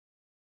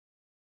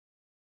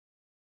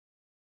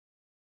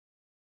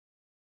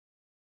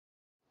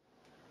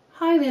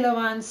Hi little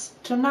ones,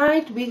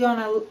 tonight we're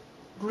gonna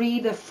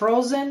read the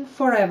Frozen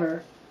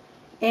Forever,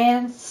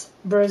 Anne's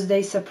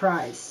birthday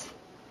surprise.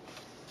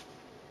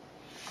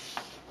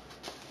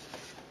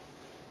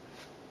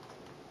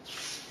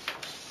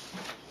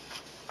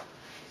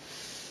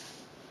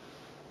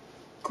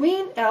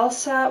 Queen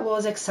Elsa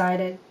was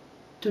excited.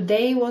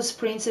 Today was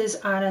Princess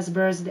Anna's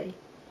birthday.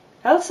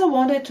 Elsa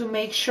wanted to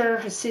make sure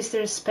her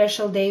sister's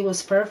special day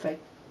was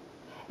perfect.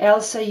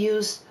 Elsa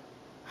used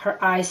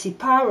her icy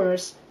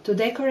powers to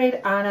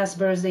decorate Anna's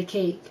birthday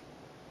cake.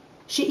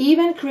 She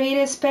even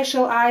created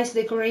special ice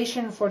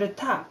decoration for the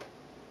top.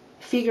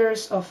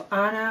 Figures of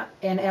Anna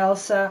and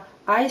Elsa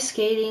ice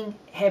skating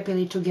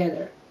happily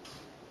together.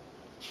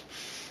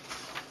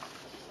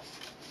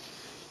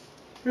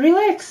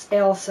 Relax,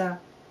 Elsa.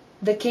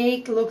 The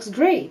cake looks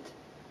great,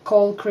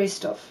 called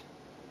Kristoff,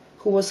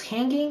 who was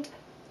hanging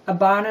a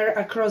banner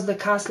across the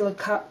castle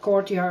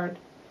courtyard.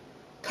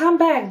 Come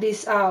back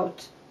this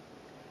out.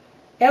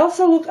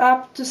 Elsa looked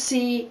up to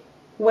see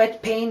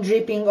wet paint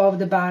dripping off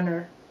the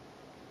banner.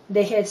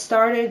 They had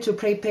started to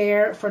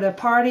prepare for the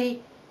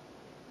party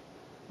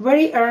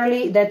very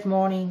early that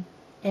morning,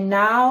 and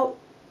now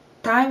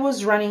time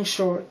was running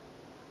short.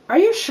 Are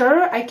you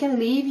sure I can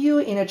leave you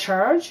in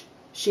charge?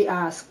 She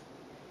asked.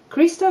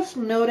 Kristoff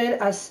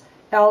nodded as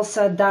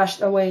Elsa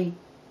dashed away.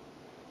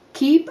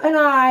 Keep an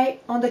eye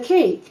on the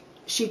cake,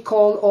 she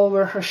called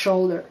over her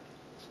shoulder.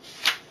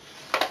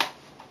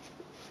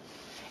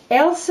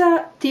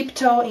 Elsa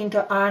tiptoed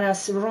into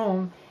Anna's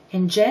room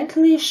and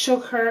gently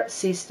shook her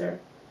sister.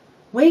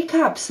 Wake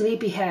up,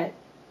 sleepyhead.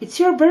 It's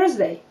your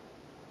birthday.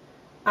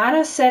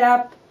 Anna sat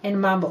up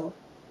and mumbled.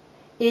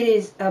 It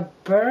is a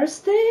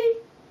birthday?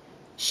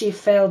 She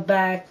fell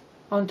back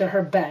onto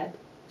her bed,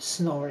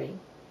 snoring.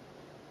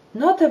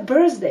 Not a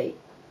birthday.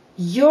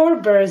 Your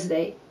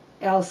birthday,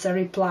 Elsa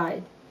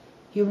replied.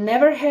 You've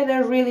never had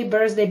a really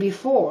birthday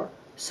before,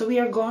 so we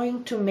are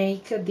going to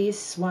make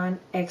this one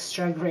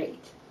extra great.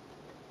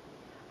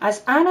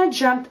 As Anna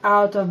jumped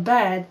out of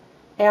bed,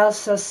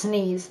 Elsa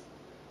sneezed.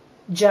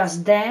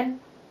 Just then,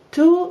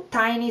 two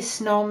tiny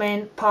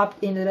snowmen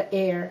popped into the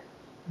air,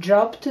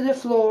 dropped to the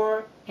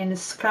floor, and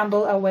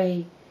scrambled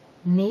away.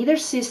 Neither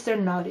sister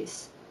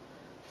noticed.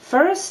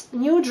 First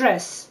new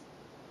dress,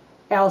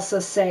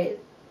 Elsa said.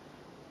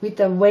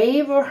 With a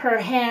wave of her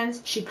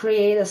hands, she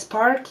created a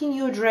sparkling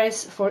new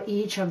dress for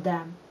each of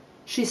them.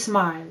 She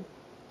smiled.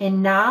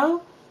 And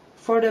now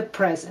for the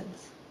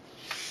presents.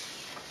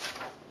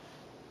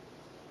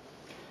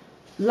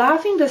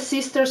 Laughing, the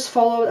sisters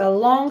followed a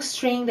long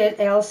string that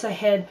Elsa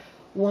had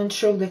wound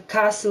through the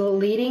castle,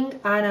 leading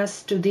Anna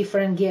to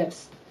different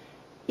gifts.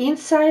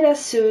 Inside a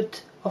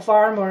suit of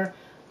armor,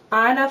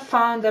 Anna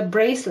found a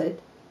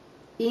bracelet.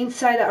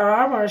 Inside the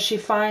armor, she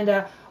found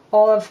a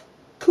Olaf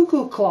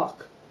cuckoo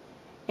clock.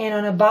 And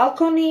on a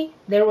balcony,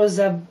 there was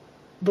a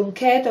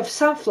bouquet of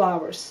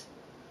sunflowers.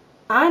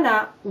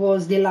 Anna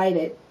was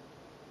delighted.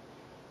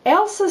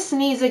 Elsa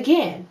sneezed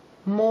again.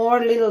 More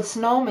little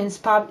snowmen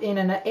popped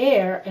in the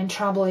air and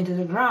tumbled into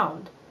the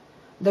ground.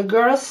 The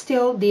girls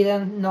still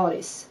didn't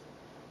notice.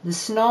 The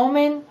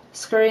snowmen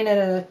scurried into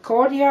the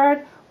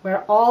courtyard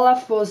where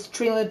Olaf was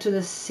thrilled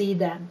to see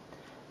them.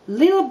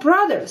 Little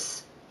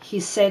brothers, he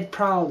said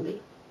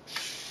proudly.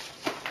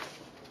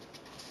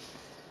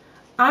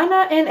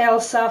 Anna and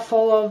Elsa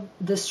followed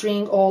the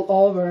string all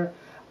over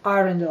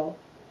Arundel.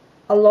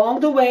 Along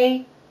the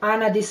way,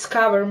 Anna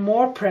discovered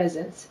more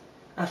presents,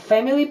 a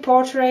family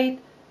portrait,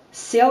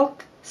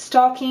 silk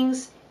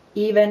stockings,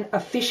 even a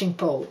fishing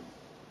pole.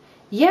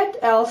 Yet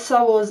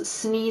Elsa was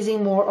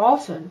sneezing more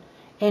often,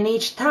 and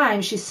each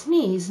time she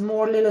sneezed,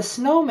 more little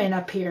snowmen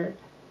appeared.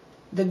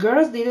 The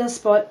girls didn't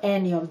spot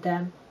any of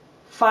them.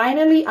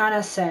 Finally,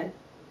 Anna said,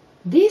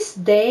 This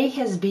day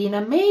has been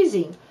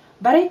amazing,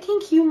 but I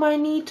think you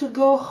might need to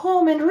go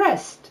home and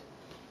rest.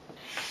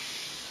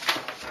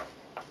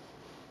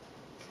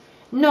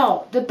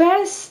 No, the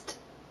best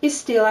is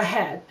still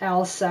ahead,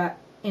 Elsa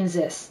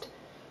insisted.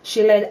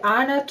 She led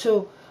Anna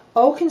to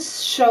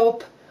Oaken's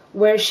shop,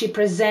 where she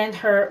presented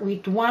her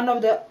with one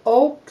of the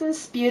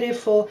Oaken's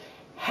beautiful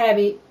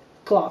heavy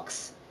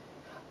clocks.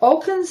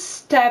 Oaken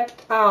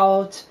stepped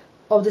out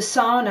of the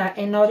sauna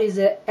and noticed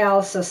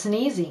Elsa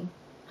sneezing.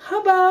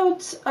 How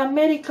about a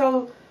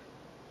medical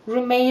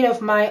remade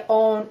of my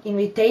own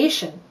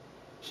invitation?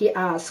 He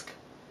asked.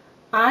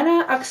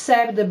 Anna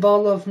accepted the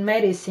bottle of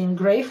medicine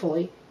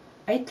gratefully.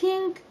 I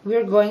think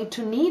we're going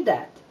to need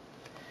that.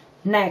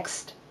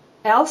 Next,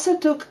 Elsa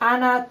took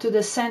Anna to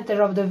the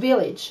center of the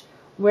village,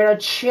 where a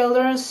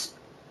children's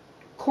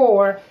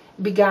choir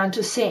began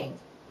to sing.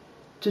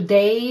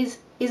 Today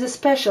is a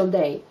special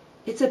day.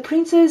 It's a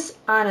Princess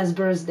Anna's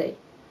birthday.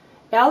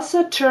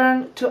 Elsa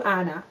turned to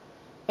Anna.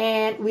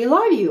 And we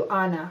love you,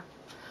 Anna.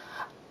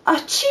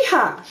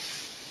 Achiha!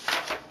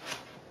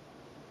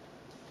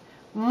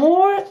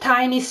 More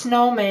tiny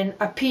snowmen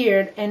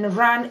appeared and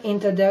ran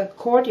into the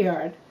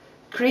courtyard.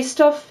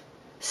 Kristoff,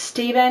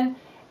 Stephen,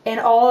 and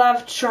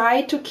Olaf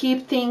tried to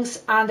keep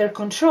things under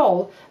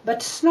control, but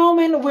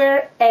snowmen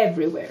were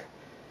everywhere.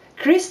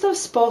 Kristoff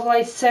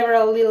spotlighted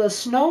several little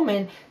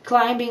snowmen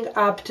climbing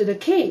up to the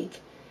cake.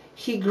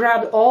 He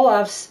grabbed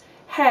Olaf's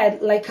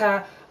head like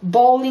a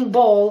bowling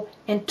ball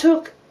and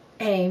took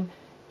aim.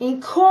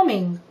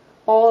 "Incoming!"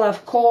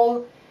 Olaf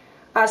called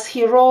as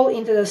he rolled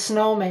into the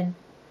snowmen,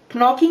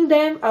 knocking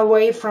them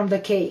away from the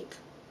cake.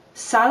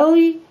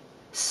 Suddenly,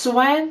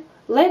 Sven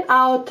let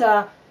out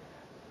a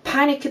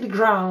panicked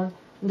groan.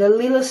 The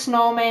little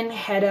snowman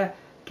had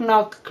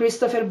knocked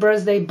Kristoff's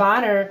birthday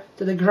banner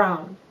to the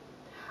ground.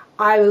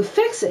 "I will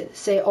fix it,"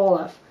 said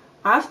Olaf.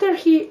 After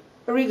he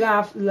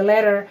regaffed the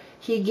letter,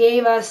 he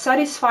gave a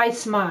satisfied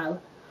smile.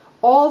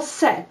 All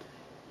set,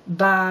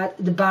 but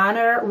the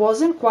banner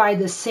wasn't quite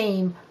the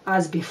same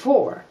as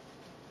before.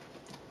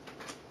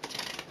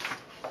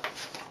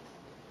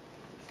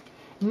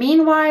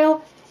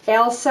 Meanwhile,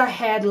 Elsa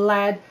had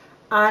led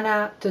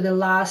Anna to the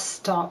last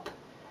stop.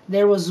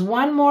 There was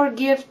one more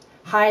gift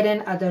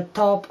hidden at the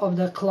top of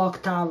the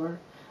clock tower,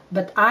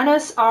 but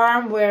Anna's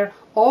arms were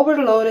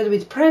overloaded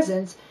with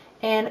presents,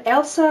 and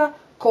Elsa's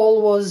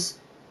cold was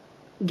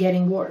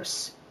getting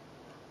worse.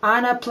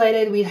 Anna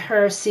pleaded with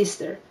her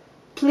sister.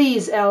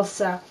 "Please,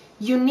 Elsa,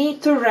 you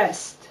need to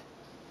rest."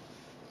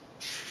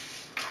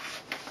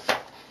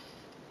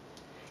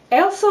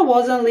 Elsa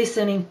wasn't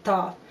listening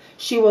tough.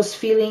 She was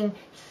feeling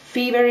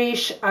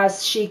feverish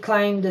as she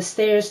climbed the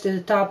stairs to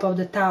the top of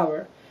the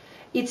tower.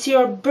 "It's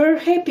your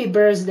happy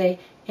birthday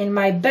and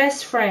my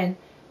best friend,"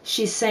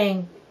 she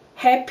sang.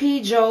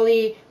 "Happy,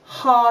 jolly,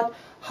 hot,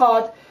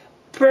 hot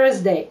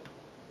birthday."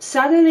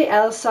 Suddenly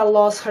Elsa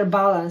lost her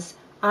balance.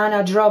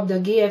 Anna dropped the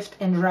gift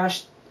and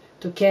rushed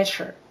to catch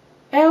her.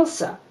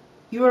 "Elsa,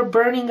 you are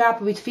burning up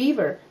with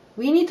fever.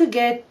 We need to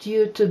get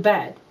you to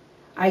bed."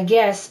 "I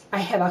guess I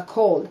have a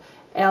cold,"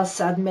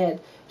 Elsa admitted.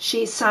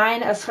 She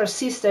sighed as her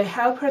sister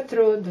helped her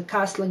through the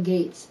castle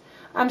gates.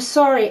 "I'm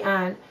sorry,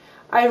 Anne.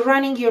 I'm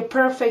ruining your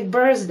perfect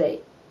birthday."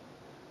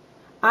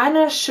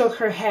 Anna shook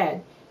her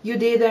head. "You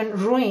didn't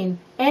ruin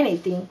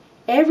anything.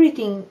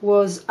 Everything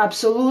was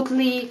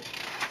absolutely..."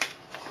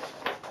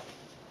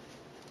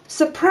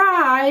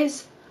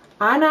 Surprise!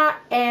 Anna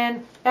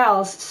and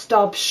Elsa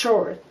stopped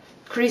short.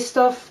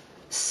 Kristoff,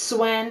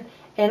 Sven,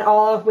 and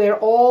Olaf were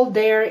all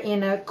there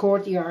in a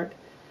courtyard,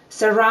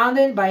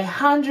 surrounded by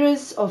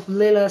hundreds of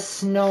little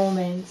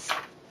snowmen.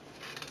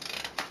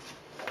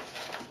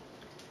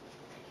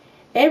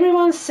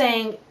 Everyone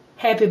sang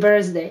 "Happy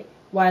Birthday,"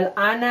 while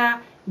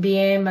Anna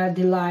became a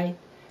delight.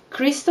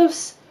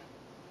 Kristoff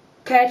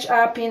caught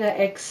up in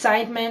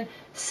excitement,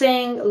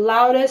 saying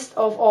loudest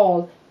of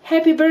all,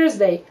 "Happy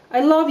birthday! I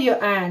love you,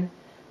 Anne."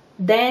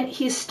 Then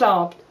he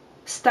stopped,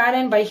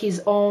 stunned by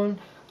his own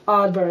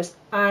outburst.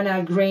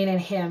 Anna grinned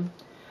at him.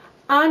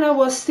 Anna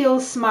was still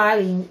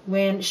smiling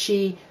when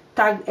she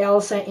tucked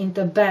Elsa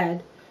into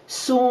bed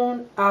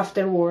soon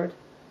afterward.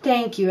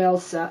 "Thank you,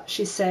 Elsa,"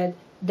 she said.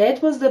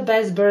 "That was the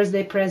best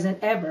birthday present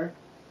ever."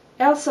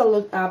 Elsa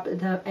looked up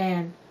at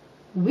Anne.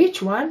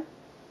 "Which one?"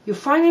 "You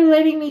finally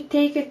letting me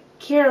take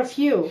care of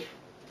you,"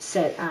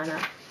 said Anna.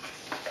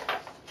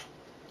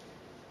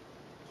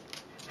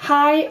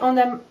 High on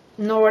the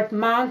North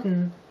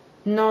Mountain,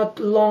 not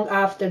long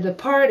after the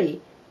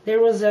party,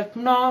 there was a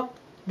knock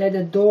at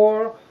the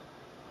door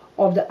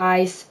of the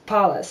Ice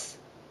Palace.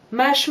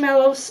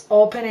 Marshmallows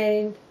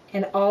opened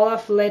and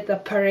Olaf led a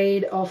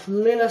parade of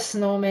little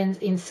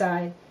snowmen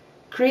inside.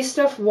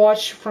 Kristoff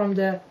watched from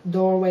the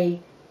doorway.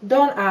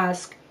 "Don't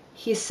ask,"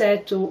 he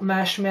said to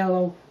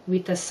Marshmallow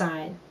with a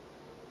sign.